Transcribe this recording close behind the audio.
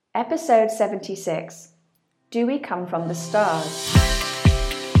Episode 76. Do we come from the stars?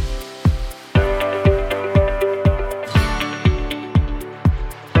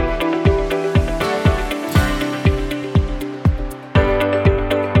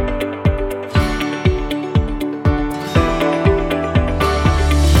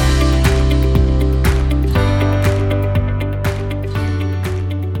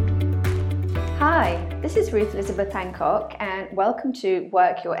 This is Ruth Elizabeth Hancock, and welcome to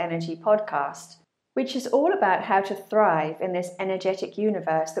Work Your Energy podcast, which is all about how to thrive in this energetic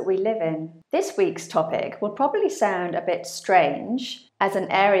universe that we live in. This week's topic will probably sound a bit strange as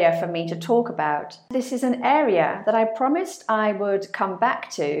an area for me to talk about. This is an area that I promised I would come back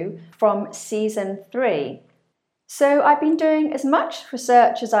to from season 3. So I've been doing as much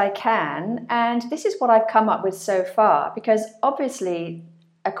research as I can, and this is what I've come up with so far, because obviously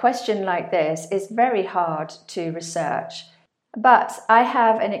a question like this is very hard to research, but I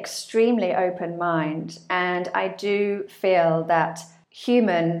have an extremely open mind, and I do feel that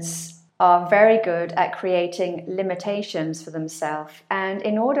humans are very good at creating limitations for themselves, and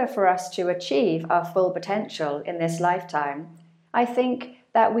in order for us to achieve our full potential in this lifetime, I think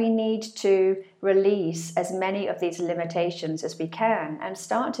that we need to release as many of these limitations as we can and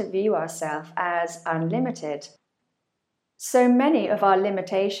start to view ourselves as unlimited. So many of our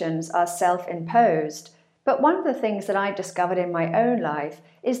limitations are self-imposed, but one of the things that I discovered in my own life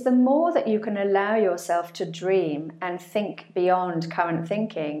is the more that you can allow yourself to dream and think beyond current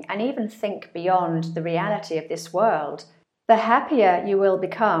thinking and even think beyond the reality of this world, the happier you will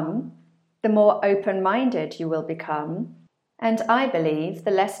become, the more open-minded you will become, and I believe the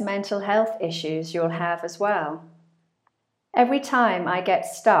less mental health issues you'll have as well. Every time I get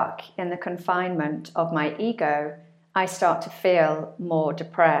stuck in the confinement of my ego, I start to feel more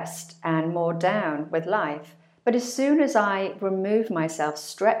depressed and more down with life. But as soon as I remove myself,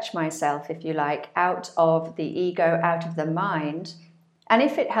 stretch myself, if you like, out of the ego, out of the mind, and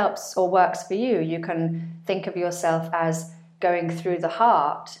if it helps or works for you, you can think of yourself as going through the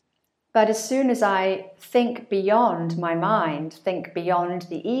heart. But as soon as I think beyond my mind, think beyond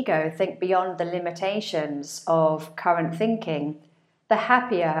the ego, think beyond the limitations of current thinking, the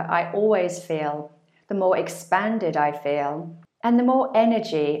happier I always feel, the more expanded I feel, and the more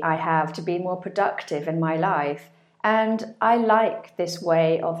energy I have to be more productive in my life. And I like this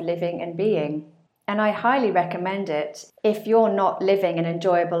way of living and being. And I highly recommend it if you're not living an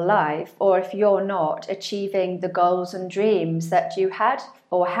enjoyable life, or if you're not achieving the goals and dreams that you had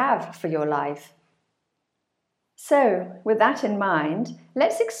or have for your life. So, with that in mind,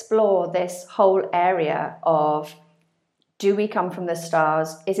 let's explore this whole area of: do we come from the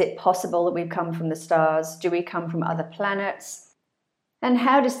stars? Is it possible that we've come from the stars? Do we come from other planets? And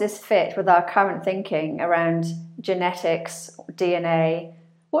how does this fit with our current thinking around genetics, DNA?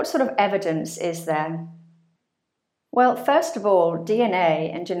 What sort of evidence is there? Well, first of all,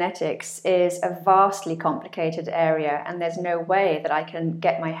 DNA and genetics is a vastly complicated area, and there's no way that I can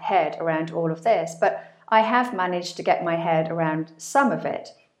get my head around all of this, but I have managed to get my head around some of it.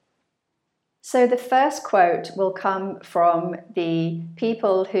 So the first quote will come from the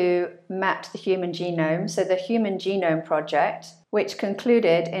people who mapped the human genome, so the Human Genome Project, which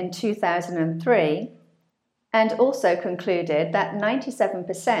concluded in 2003, and also concluded that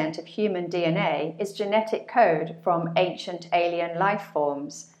 97% of human DNA is genetic code from ancient alien life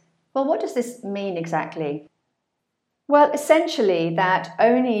forms. Well, what does this mean exactly? Well, essentially that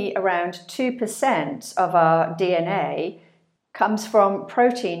only around 2% of our DNA comes from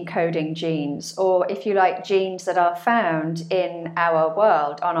protein coding genes, or if you like, genes that are found in our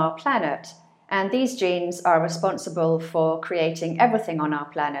world, on our planet. And these genes are responsible for creating everything on our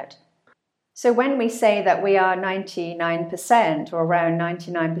planet. So when we say that we are 99% or around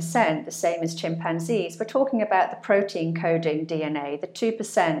 99%, the same as chimpanzees, we're talking about the protein coding DNA, the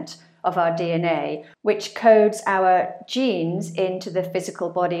 2% of our DNA, which codes our genes into the physical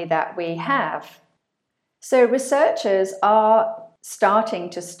body that we have. So researchers are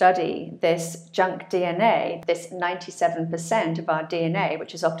starting to study this junk DNA, this 97% of our DNA,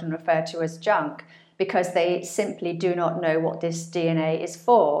 which is often referred to as junk, because they simply do not know what this DNA is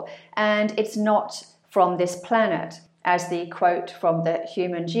for. And it's not from this planet, as the quote from the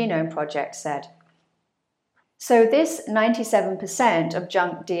Human Genome Project said. So this 97% of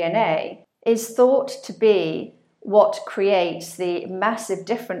junk DNA is thought to be what creates the massive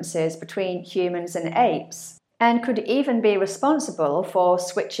differences between humans and apes, and could even be responsible for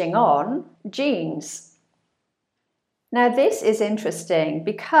switching on genes. Now, this is interesting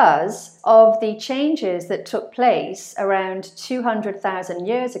because of the changes that took place around 200,000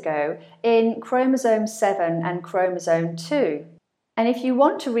 years ago in chromosome 7 and chromosome 2. And if you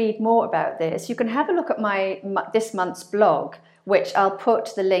want to read more about this, you can have a look at this month's blog, which I'll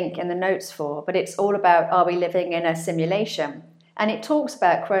put the link in the notes for, but it's all about, are we living in a simulation? And it talks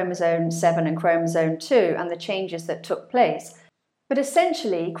about chromosome 7 and chromosome 2 and the changes that took place. But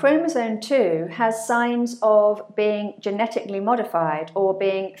essentially, chromosome 2 has signs of being genetically modified or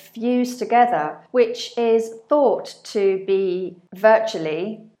being fused together, which is thought to be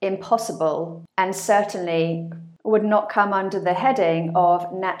virtually impossible and certainly would not come under the heading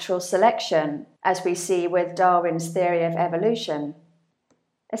of natural selection, as we see with Darwin's theory of evolution.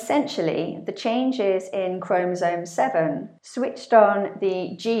 Essentially, the changes in chromosome 7 switched on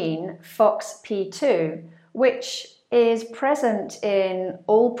the gene FOXP2, which is present in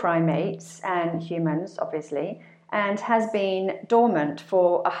all primates and humans, obviously, and has been dormant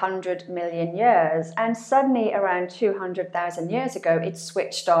for 100 million years. And suddenly, around 200,000 years ago, it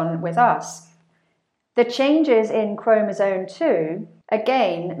switched on with us. The changes in chromosome 2,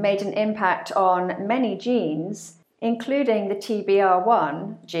 again, made an impact on many genes, including the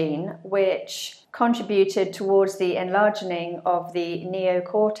TBR1 gene, which contributed towards the enlarging of the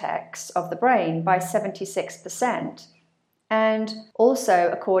neocortex of the brain by 76%. And also,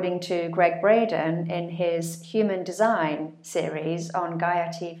 according to Greg Braden in his Human Design series on Gaia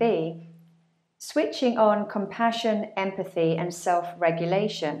TV, switching on compassion, empathy, and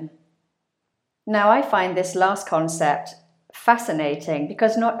self-regulation. Now, I find this last concept fascinating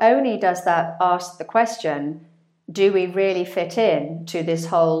because not only does that ask the question, do we really fit in to this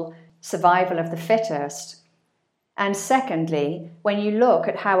whole survival of the fittest? And secondly, when you look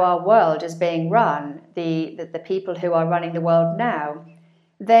at how our world is being run, the people who are running the world now,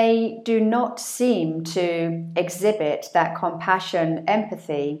 they do not seem to exhibit that compassion,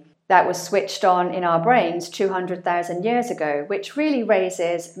 empathy that was switched on in our brains 200,000 years ago, which really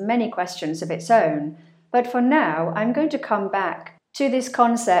raises many questions of its own. But for now, I'm going to come back to this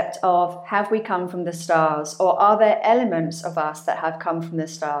concept of, have we come from the stars, or are there elements of us that have come from the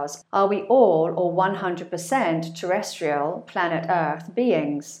stars? Are we all or 100% terrestrial, planet Earth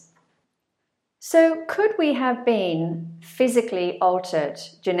beings? So could we have been physically altered,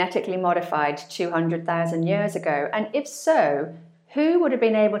 genetically modified 200,000 years ago? And if so, who would have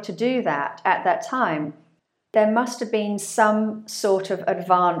been able to do that at that time? There must have been some sort of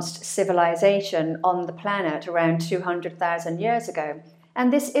advanced civilization on the planet around 200,000 years ago,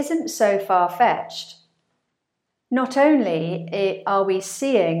 and this isn't so far-fetched. Not only are we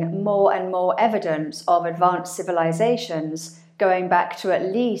seeing more and more evidence of advanced civilizations going back to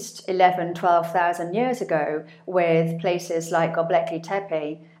at least 12,000 years ago with places like Göbekli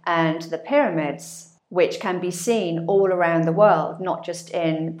Tepe and the pyramids, which can be seen all around the world, not just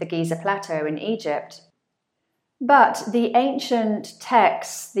in the Giza Plateau in Egypt. But the ancient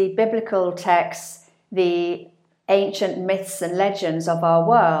texts, the biblical texts, the ancient myths and legends of our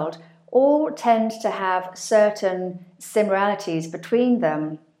world all tend to have certain similarities between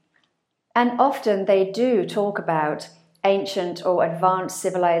them. And often they do talk about ancient or advanced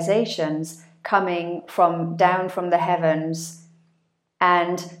civilizations coming down from the heavens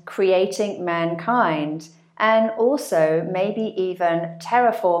and creating mankind, and also maybe even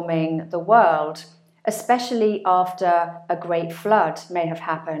terraforming the world, especially after a great flood may have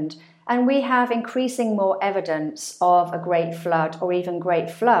happened. And we have increasing more evidence of a great flood or even great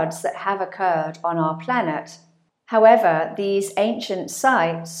floods that have occurred on our planet. However, these ancient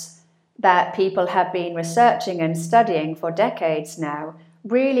sites that people have been researching and studying for decades now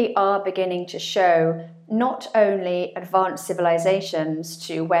really are beginning to show not only advanced civilizations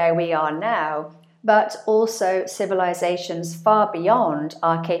to where we are now, but also civilizations far beyond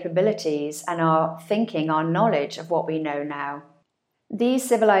our capabilities and our thinking, our knowledge of what we know now. These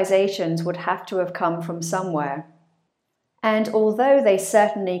civilizations would have to have come from somewhere. And although they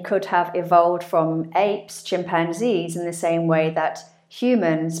certainly could have evolved from apes, chimpanzees, in the same way that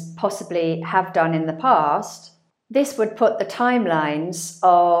humans possibly have done in the past, this would put the timelines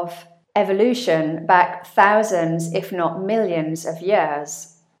of evolution back thousands, if not millions of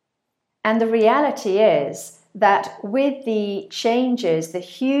years. And the reality is that with the changes, the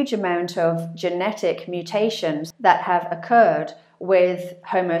huge amount of genetic mutations that have occurred with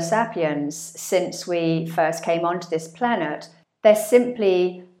Homo sapiens since we first came onto this planet, there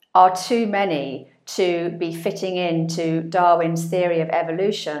simply are too many to be fitting into Darwin's theory of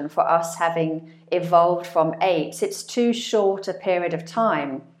evolution for us having evolved from apes. It's too short a period of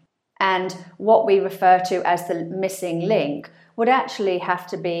time. And what we refer to as the missing link would actually have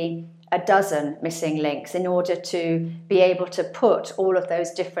to be a dozen missing links in order to be able to put all of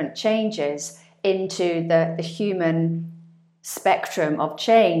those different changes into the human spectrum of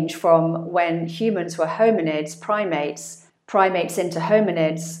change from when humans were hominids, primates, primates into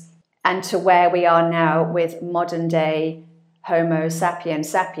hominids and to where we are now with modern day Homo sapiens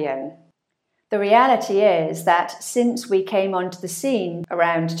sapien. The reality is that since we came onto the scene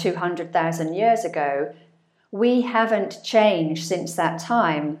around 200,000 years ago, we haven't changed since that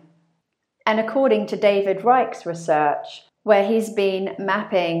time. And according to David Reich's research, where he's been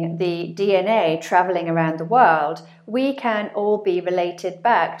mapping the DNA traveling around the world, we can all be related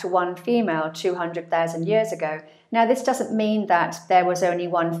back to one female 200,000 years ago. Now, this doesn't mean that there was only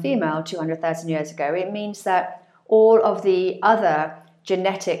one female 200,000 years ago. It means that all of the other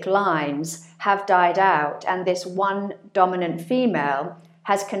genetic lines have died out, and this one dominant female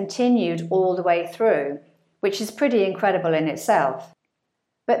has continued all the way through, which is pretty incredible in itself.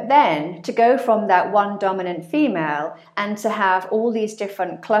 But then to go from that one dominant female and to have all these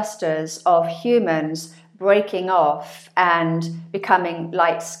different clusters of humans breaking off and becoming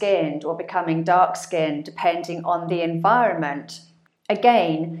light-skinned or becoming dark-skinned depending on the environment,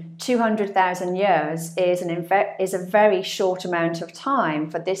 again, 200,000 years is a very short amount of time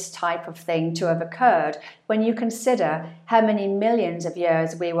for this type of thing to have occurred when you consider how many millions of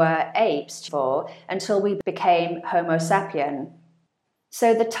years we were apes for until we became Homo sapien.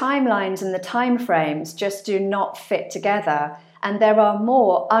 So the timelines and the time frames just do not fit together, and there are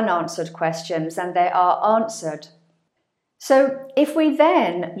more unanswered questions than there are answered. So if we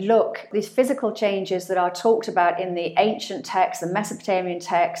then look at these physical changes that are talked about in the ancient texts, the Mesopotamian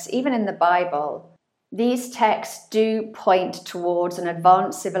texts, even in the Bible, these texts do point towards an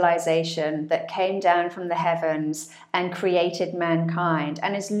advanced civilization that came down from the heavens and created mankind.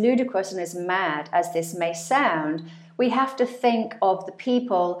 And as ludicrous and as mad as this may sound, we have to think of the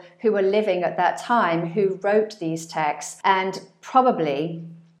people who were living at that time who wrote these texts and probably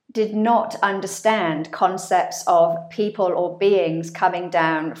did not understand concepts of people or beings coming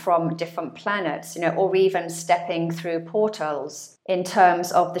down from different planets, or even stepping through portals in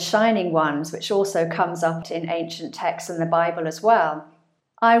terms of the shining ones, which also comes up in ancient texts in the Bible as well.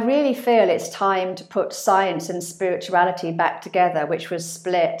 I really feel it's time to put science and spirituality back together, which was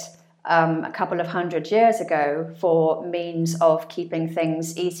split a couple of 100 years ago for means of keeping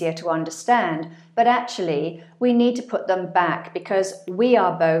things easier to understand. But actually, we need to put them back because we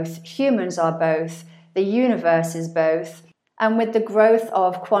are both, humans are both, the universe is both. And with the growth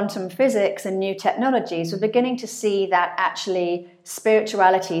of quantum physics and new technologies, we're beginning to see that actually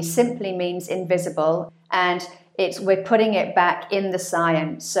spirituality simply means invisible, and we're putting it back in the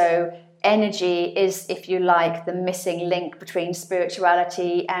science. So energy is, if you like, the missing link between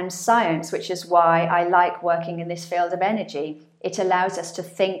spirituality and science, which is why I like working in this field of energy. It allows us to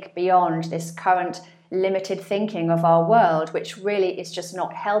think beyond this current limited thinking of our world, which really is just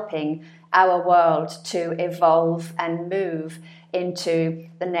not helping our world to evolve and move into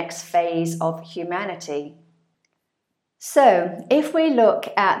the next phase of humanity. So, if we look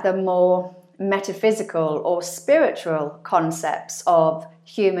at the more metaphysical or spiritual concepts of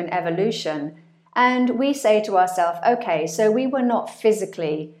human evolution, and we say to ourselves, okay, so we were not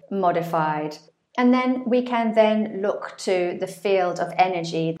physically modified, and then we can then look to the field of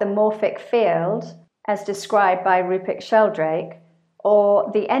energy, the morphic field as described by Rupert Sheldrake,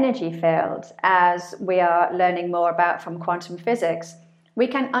 or the energy field as we are learning more about from quantum physics. We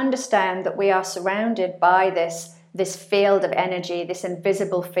can understand that we are surrounded by this field of energy, this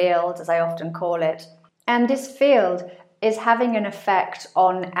invisible field, as I often call it. And this field is having an effect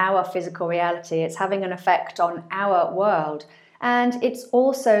on our physical reality. It's having an effect on our world. And it's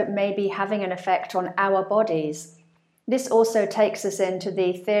also maybe having an effect on our bodies. This also takes us into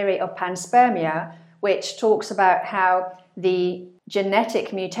the theory of panspermia, which talks about how the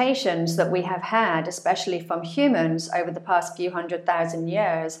genetic mutations that we have had, especially from humans over the past few 100,000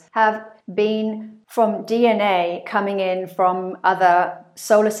 years, have been from DNA coming in from other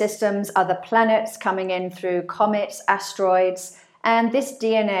solar systems, other planets, coming in through comets, asteroids, and this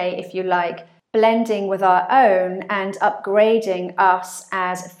DNA, if you like, blending with our own and upgrading us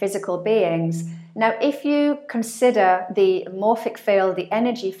as physical beings. Now, if you consider the morphic field, the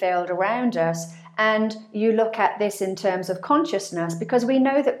energy field around us, and you look at this in terms of consciousness, because we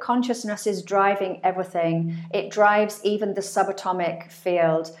know that consciousness is driving everything. It drives even the subatomic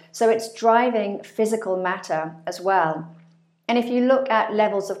field. So it's driving physical matter as well. And if you look at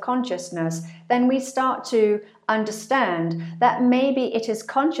levels of consciousness, then we start to understand that maybe it is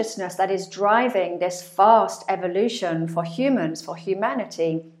consciousness that is driving this fast evolution for humans, for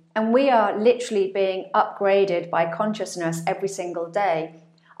humanity. And we are literally being upgraded by consciousness every single day.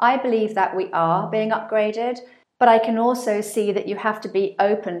 I believe that we are being upgraded, but I can also see that you have to be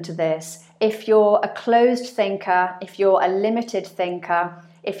open to this. If you're a closed thinker, if you're a limited thinker,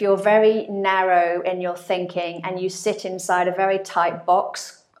 if you're very narrow in your thinking and you sit inside a very tight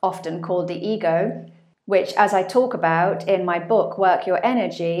box, often called the ego, which, as I talk about in my book, Work Your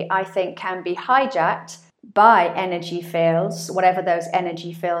Energy, I think can be hijacked by energy fields, whatever those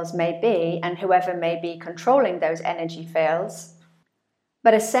energy fields may be, and whoever may be controlling those energy fields.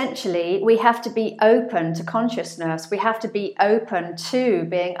 But essentially, we have to be open to consciousness. We have to be open to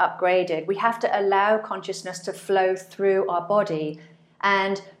being upgraded. We have to allow consciousness to flow through our body.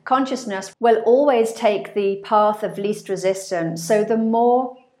 And consciousness will always take the path of least resistance. So the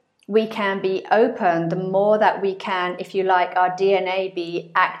more we can be open, the more that we can, if you like, our DNA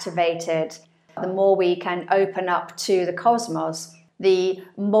be activated, the more we can open up to the cosmos, the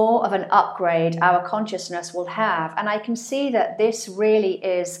more of an upgrade our consciousness will have. And I can see that this really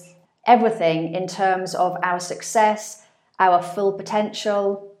is everything in terms of our success, our full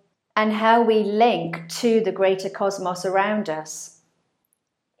potential, and how we link to the greater cosmos around us.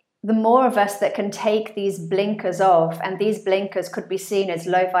 The more of us that can take these blinkers off, and these blinkers could be seen as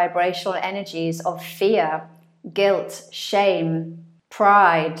low vibrational energies of fear, guilt, shame,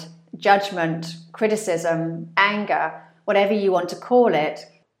 pride, judgment, criticism, anger, whatever you want to call it,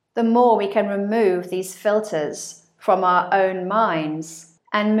 the more we can remove these filters from our own minds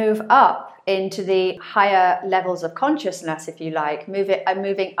and move up into the higher levels of consciousness, if you like,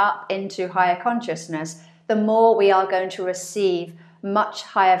 moving up into higher consciousness, the more we are going to receive much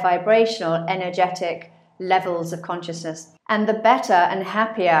higher vibrational, energetic levels of consciousness. And the better and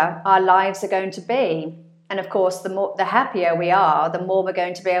happier our lives are going to be. And of course, the happier we are, the more we're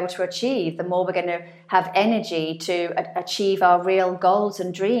going to be able to achieve, the more we're going to have energy to achieve our real goals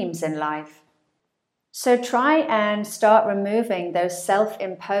and dreams in life. So try and start removing those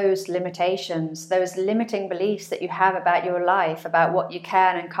self-imposed limitations, those limiting beliefs that you have about your life, about what you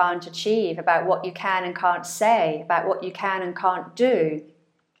can and can't achieve, about what you can and can't say, about what you can and can't do.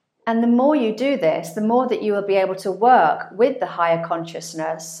 And the more you do this, the more that you will be able to work with the higher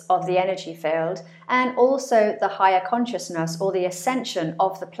consciousness of the energy field and also the higher consciousness or the ascension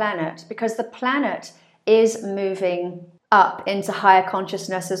of the planet, because the planet is moving up into higher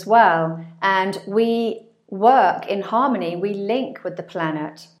consciousness as well. And we work in harmony, we link with the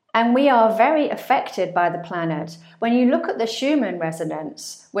planet. And we are very affected by the planet. When you look at the Schumann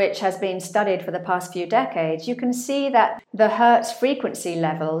resonance, which has been studied for the past few decades, you can see that the Hertz frequency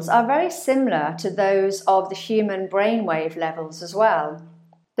levels are very similar to those of the human brainwave levels as well.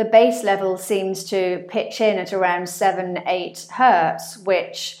 The base level seems to pitch in at around 7-8 Hertz,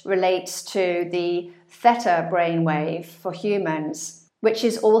 which relates to the theta brainwave for humans, which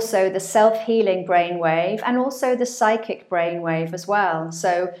is also the self-healing brainwave and also the psychic brainwave as well.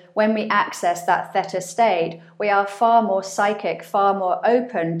 So when we access that theta state, we are far more psychic, far more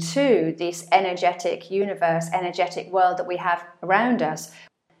open to this energetic universe, energetic world that we have around us.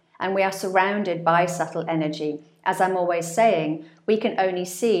 And we are surrounded by subtle energy. As I'm always saying, we can only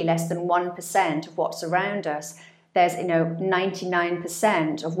see less than 1% of what's around us. There's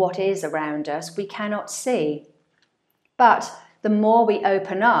 99% of what is around us we cannot see. But the more we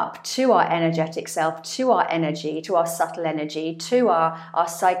open up to our energetic self, to our energy, to our subtle energy, to our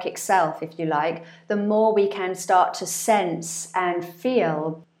psychic self, if you like, the more we can start to sense and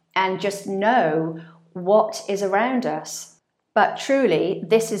feel and just know what is around us. But truly,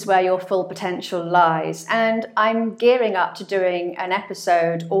 this is where your full potential lies. And I'm gearing up to doing an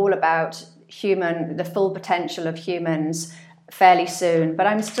episode all about the full potential of humans fairly soon, but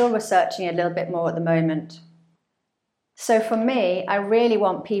I'm still researching a little bit more at the moment. So for me, I really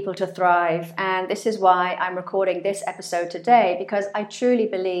want people to thrive, and this is why I'm recording this episode today, because I truly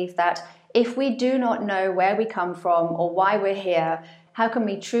believe that if we do not know where we come from or why we're here, how can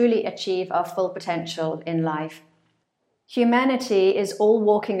we truly achieve our full potential in life? Humanity is all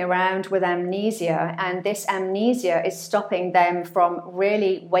walking around with amnesia, and this amnesia is stopping them from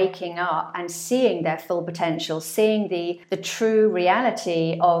really waking up and seeing their full potential, seeing the true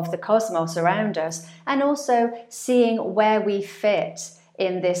reality of the cosmos around us, and also seeing where we fit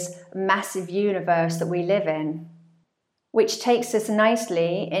in this massive universe that we live in. Which takes us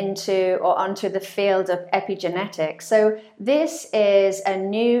nicely onto the field of epigenetics. So this is a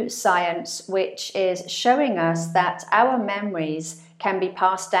new science which is showing us that our memories can be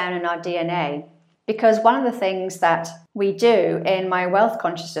passed down in our DNA. Because one of the things that we do in my Wealth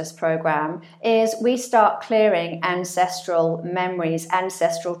Consciousness program is we start clearing ancestral memories,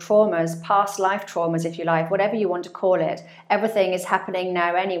 ancestral traumas, past life traumas, if you like, whatever you want to call it. Everything is happening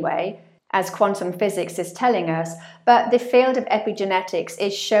now anyway, as quantum physics is telling us, but the field of epigenetics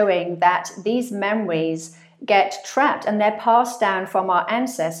is showing that these memories get trapped and they're passed down from our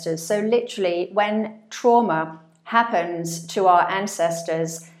ancestors. So literally, when trauma happens to our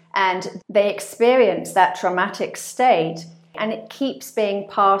ancestors and they experience that traumatic state, and it keeps being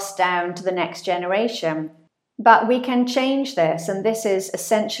passed down to the next generation. But we can change this, and this is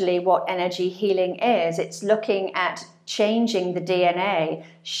essentially what energy healing is. It's looking at changing the DNA,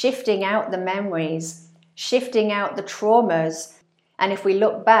 shifting out the memories, shifting out the traumas. And if we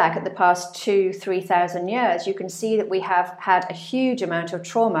look back at the past 2,000-3,000 years, you can see that we have had a huge amount of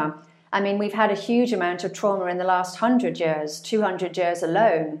trauma. I mean, we've had a huge amount of trauma in the last 100 years, 200 years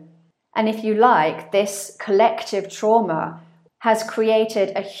alone. And if you like, this collective trauma has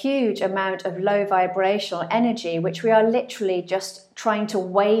created a huge amount of low vibrational energy, which we are literally just trying to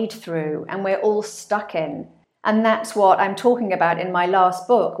wade through, and we're all stuck in. And that's what I'm talking about in my last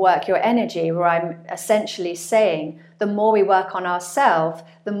book, Work Your Energy, where I'm essentially saying the more we work on ourselves,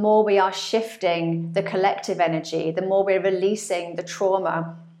 the more we are shifting the collective energy, the more we're releasing the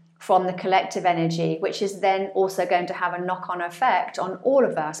trauma from the collective energy, which is then also going to have a knock-on effect on all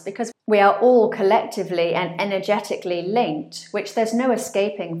of us, because we are all collectively and energetically linked, which there's no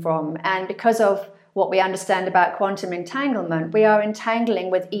escaping from. And because of what we understand about quantum entanglement, we are entangling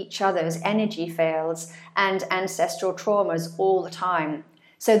with each other's energy fields and ancestral traumas all the time.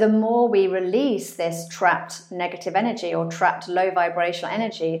 So the more we release this trapped negative energy or trapped low vibrational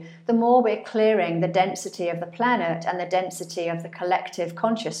energy, the more we're clearing the density of the planet and the density of the collective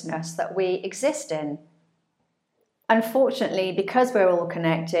consciousness that we exist in. Unfortunately, because we're all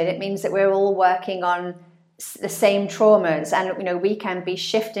connected, it means that we're all working on the same traumas, and we can be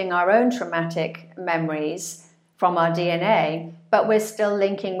shifting our own traumatic memories from our DNA, but we're still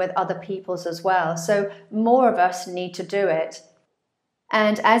linking with other people's as well. So more of us need to do it.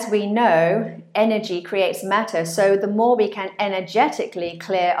 And as we know, energy creates matter. So the more we can energetically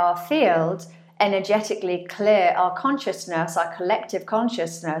clear our field, energetically clear our consciousness, our collective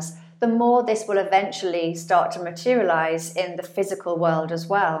consciousness, the more this will eventually start to materialize in the physical world as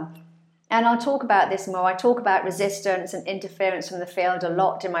well. And I'll talk about this more. I talk about resistance and interference from the field a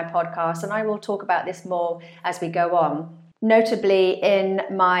lot in my podcast, and I will talk about this more as we go on. Notably in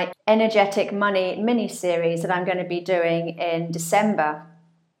my Energetic Money mini-series that I'm going to be doing in December.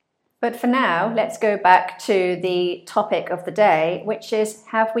 But for now, let's go back to the topic of the day, which is,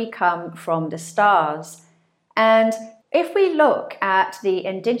 have we come from the stars? And if we look at the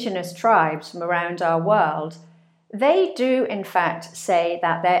indigenous tribes from around our world, they do in fact say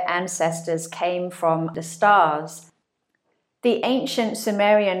that their ancestors came from the stars. The ancient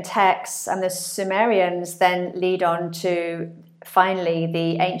Sumerian texts and the Sumerians then lead on to, finally,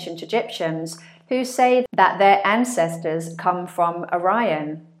 the ancient Egyptians, who say that their ancestors come from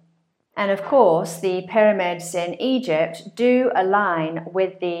Orion. And of course, the pyramids in Egypt do align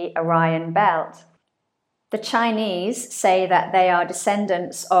with the Orion belt. The Chinese say that they are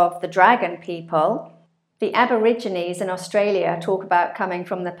descendants of the dragon people. The Aborigines in Australia talk about coming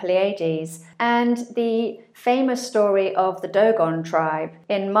from the Pleiades, and the famous story of the Dogon tribe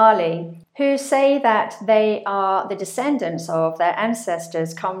in Mali, who say that they are the descendants of their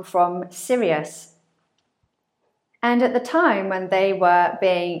ancestors come from Sirius. And at the time when they were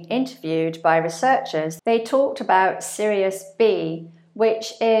being interviewed by researchers, they talked about Sirius B,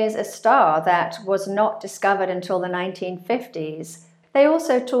 which is a star that was not discovered until the 1950s. They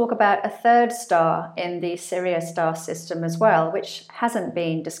also talk about a third star in the Sirius star system as well, which hasn't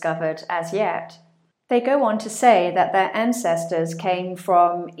been discovered as yet. They go on to say that their ancestors came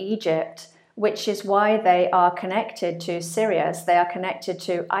from Egypt, which is why they are connected to Sirius. They are connected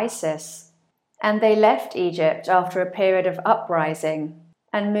to Isis. And they left Egypt after a period of uprising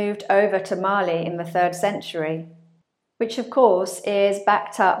and moved over to Mali in the 3rd century, which of course is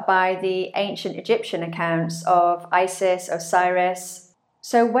backed up by the ancient Egyptian accounts of Isis, Osiris.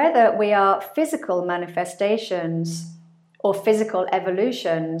 So whether we are physical manifestations or physical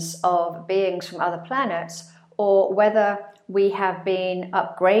evolutions of beings from other planets, or whether we have been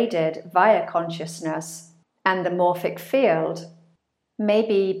upgraded via consciousness and the morphic field,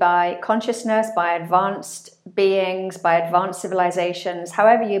 maybe by consciousness, by advanced beings, by advanced civilizations,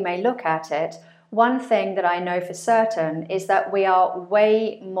 however you may look at it, one thing that I know for certain is that we are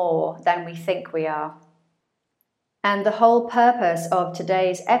way more than we think we are. And the whole purpose of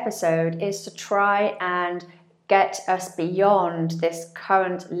today's episode is to try and get us beyond this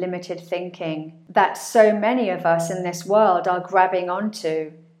current limited thinking that so many of us in this world are grabbing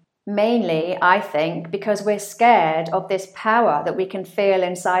onto. Mainly, I think, because we're scared of this power that we can feel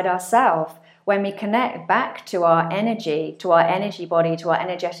inside ourselves. When we connect back to our energy body, to our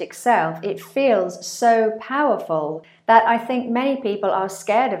energetic self, it feels so powerful that I think many people are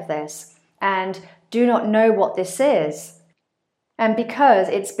scared of this and do not know what this is. And because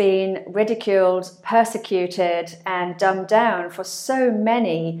it's been ridiculed, persecuted, and dumbed down for so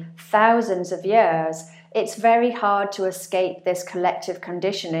many thousands of years, it's very hard to escape this collective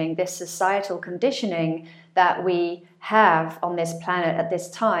conditioning, this societal conditioning that we have on this planet at this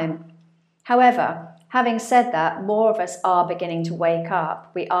time. However, having said that, more of us are beginning to wake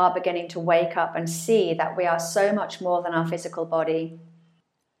up. We are beginning to wake up and see that we are so much more than our physical body,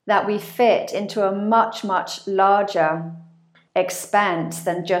 that we fit into a much, much larger expanse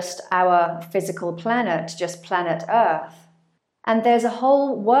than just our physical planet, just planet Earth. And there's a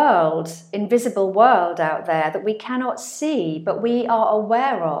whole world, invisible world out there that we cannot see, but we are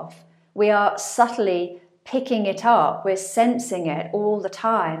aware of. We are subtly picking it up. We're sensing it all the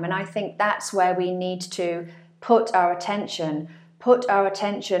time. And I think that's where we need to put our attention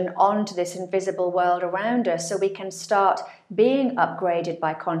onto this invisible world around us, so we can start being upgraded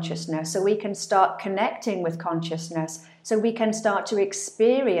by consciousness, so we can start connecting with consciousness, so we can start to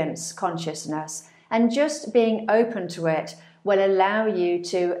experience consciousness. And just being open to it will allow you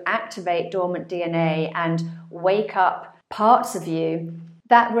to activate dormant DNA and wake up parts of you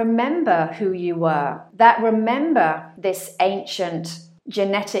that remember who you were, that remember this ancient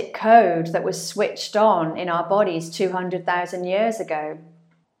genetic code that was switched on in our bodies 200,000 years ago.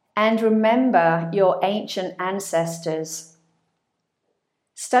 And remember your ancient ancestors.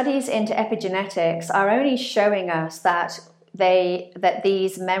 Studies into epigenetics are only showing us that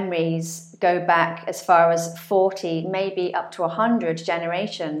these memories go back as far as 40, maybe up to 100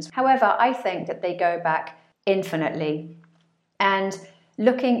 generations. However, I think that they go back infinitely. And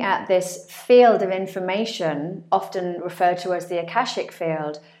looking at this field of information, often referred to as the Akashic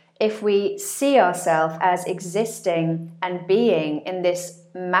field, if we see ourselves as existing and being in this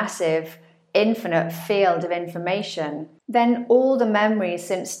massive, infinite field of information, then all the memories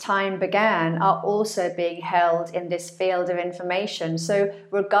since time began are also being held in this field of information. So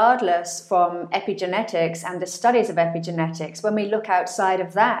regardless from epigenetics and the studies of epigenetics, when we look outside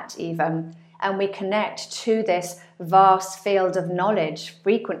of that even, and we connect to this vast field of knowledge,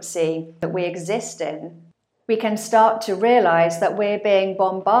 frequency that we exist in, we can start to realize that we're being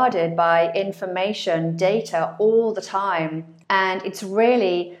bombarded by information, data all the time. And it's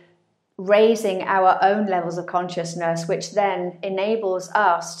really raising our own levels of consciousness, which then enables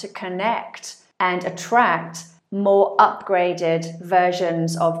us to connect and attract more upgraded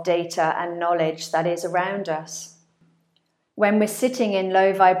versions of data and knowledge that is around us. When we're sitting in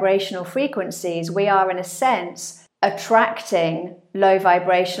low vibrational frequencies, we are, in a sense, attracting low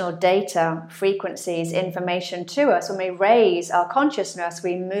vibrational data, frequencies, information to us. When we raise our consciousness,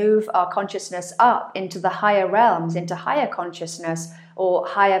 we move our consciousness up into the higher realms, into higher consciousness, or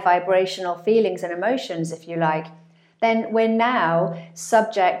higher vibrational feelings and emotions, if you like, then we're now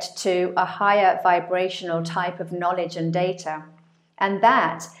subject to a higher vibrational type of knowledge and data. And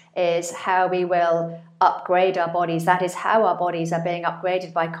that is how we will upgrade our bodies. That is how our bodies are being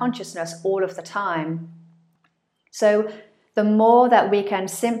upgraded by consciousness all of the time. So the more that we can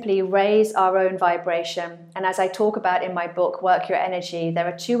simply raise our own vibration, and as I talk about in my book, Work Your Energy, there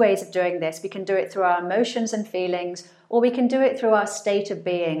are two ways of doing this. We can do it through our emotions and feelings, or we can do it through our state of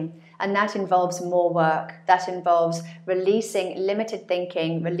being. And that involves more work. That involves releasing limited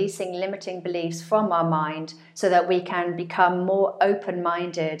thinking, releasing limiting beliefs from our mind, so that we can become more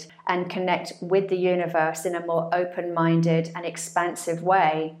open-minded and connect with the universe in a more open-minded and expansive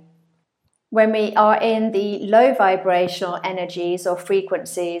way. When we are in the low vibrational energies or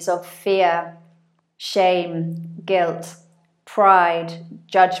frequencies of fear, shame, guilt, pride,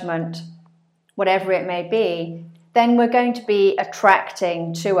 judgment, whatever it may be, then we're going to be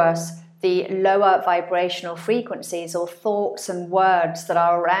attracting to us the lower vibrational frequencies or thoughts and words that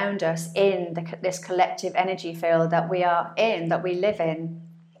are around us in this collective energy field that we are in, that we live in.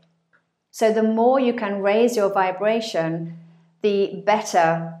 So the more you can raise your vibration, the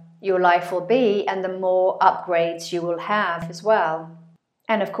better your life will be, and the more upgrades you will have as well.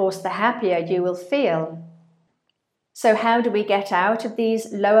 And of course, the happier you will feel. So how do we get out of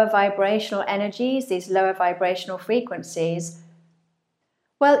these lower vibrational energies, these lower vibrational frequencies?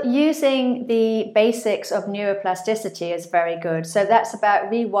 Well, using the basics of neuroplasticity is very good. So that's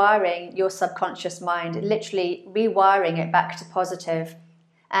about rewiring your subconscious mind, literally rewiring it back to positive.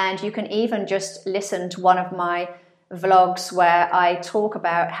 And you can even just listen to one of my vlogs where I talk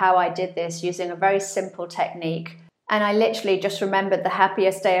about how I did this using a very simple technique. And I literally just remembered the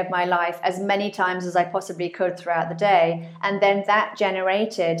happiest day of my life as many times as I possibly could throughout the day. And then that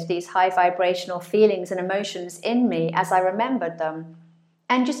generated these high vibrational feelings and emotions in me as I remembered them.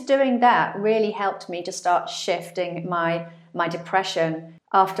 And just doing that really helped me to start shifting my depression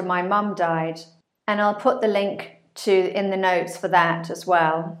after my mum died. And I'll put the link in the notes for that as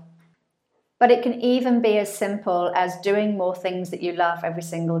well. But it can even be as simple as doing more things that you love every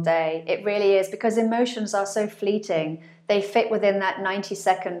single day. It really is, because emotions are so fleeting. They fit within that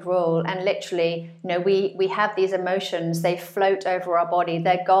 90-second rule, and literally, we have these emotions, they float over our body,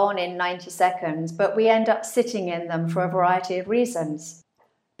 they're gone in 90 seconds, but we end up sitting in them for a variety of reasons.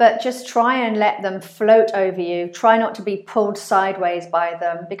 But just try and let them float over you. Try not to be pulled sideways by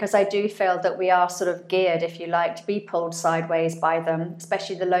them, because I do feel that we are sort of geared, if you like, to be pulled sideways by them,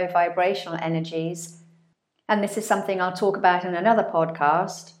 especially the low vibrational energies. And this is something I'll talk about in another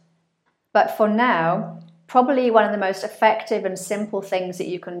podcast. But for now, probably one of the most effective and simple things that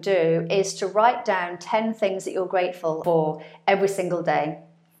you can do is to write down 10 things that you're grateful for every single day.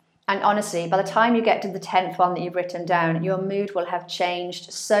 And honestly, by the time you get to the 10th one that you've written down, your mood will have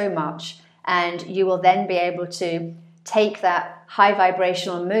changed so much, and you will then be able to take that high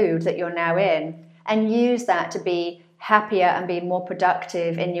vibrational mood that you're now in and use that to be happier and be more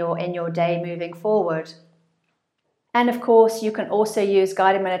productive in your day moving forward. And of course, you can also use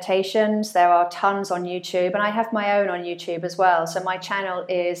guided meditations. There are tons on YouTube, and I have my own on YouTube as well. So my channel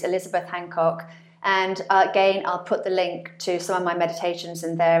is Elizabeth Hancock. And again, I'll put the link to some of my meditations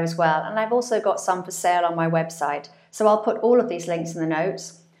in there as well. And I've also got some for sale on my website. So I'll put all of these links in the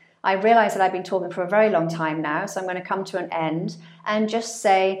notes. I realize that I've been talking for a very long time now, so I'm going to come to an end and just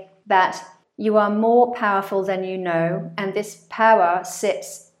say that you are more powerful than you know, and this power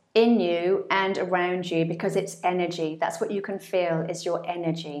sits in you and around you because it's energy. That's what you can feel, is your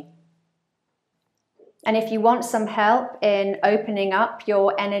energy. And if you want some help in opening up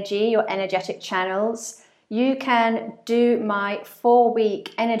your energy, your energetic channels, you can do my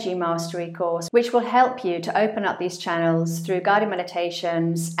 4-week Energy Mastery course, which will help you to open up these channels through guided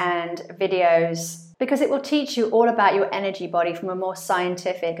meditations and videos, because it will teach you all about your energy body from a more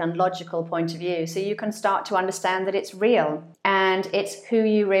scientific and logical point of view, so you can start to understand that it's real and it's who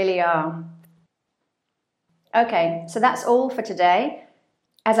you really are. Okay, so that's all for today.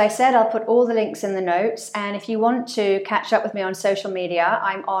 As I said, I'll put all the links in the notes, and if you want to catch up with me on social media,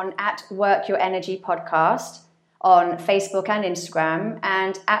 I'm on @WorkYourEnergyPodcast on Facebook and Instagram,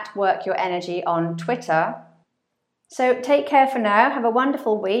 and @WorkYourEnergy on Twitter. So take care for now, have a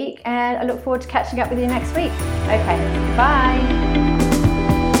wonderful week, and I look forward to catching up with you next week. Okay, bye!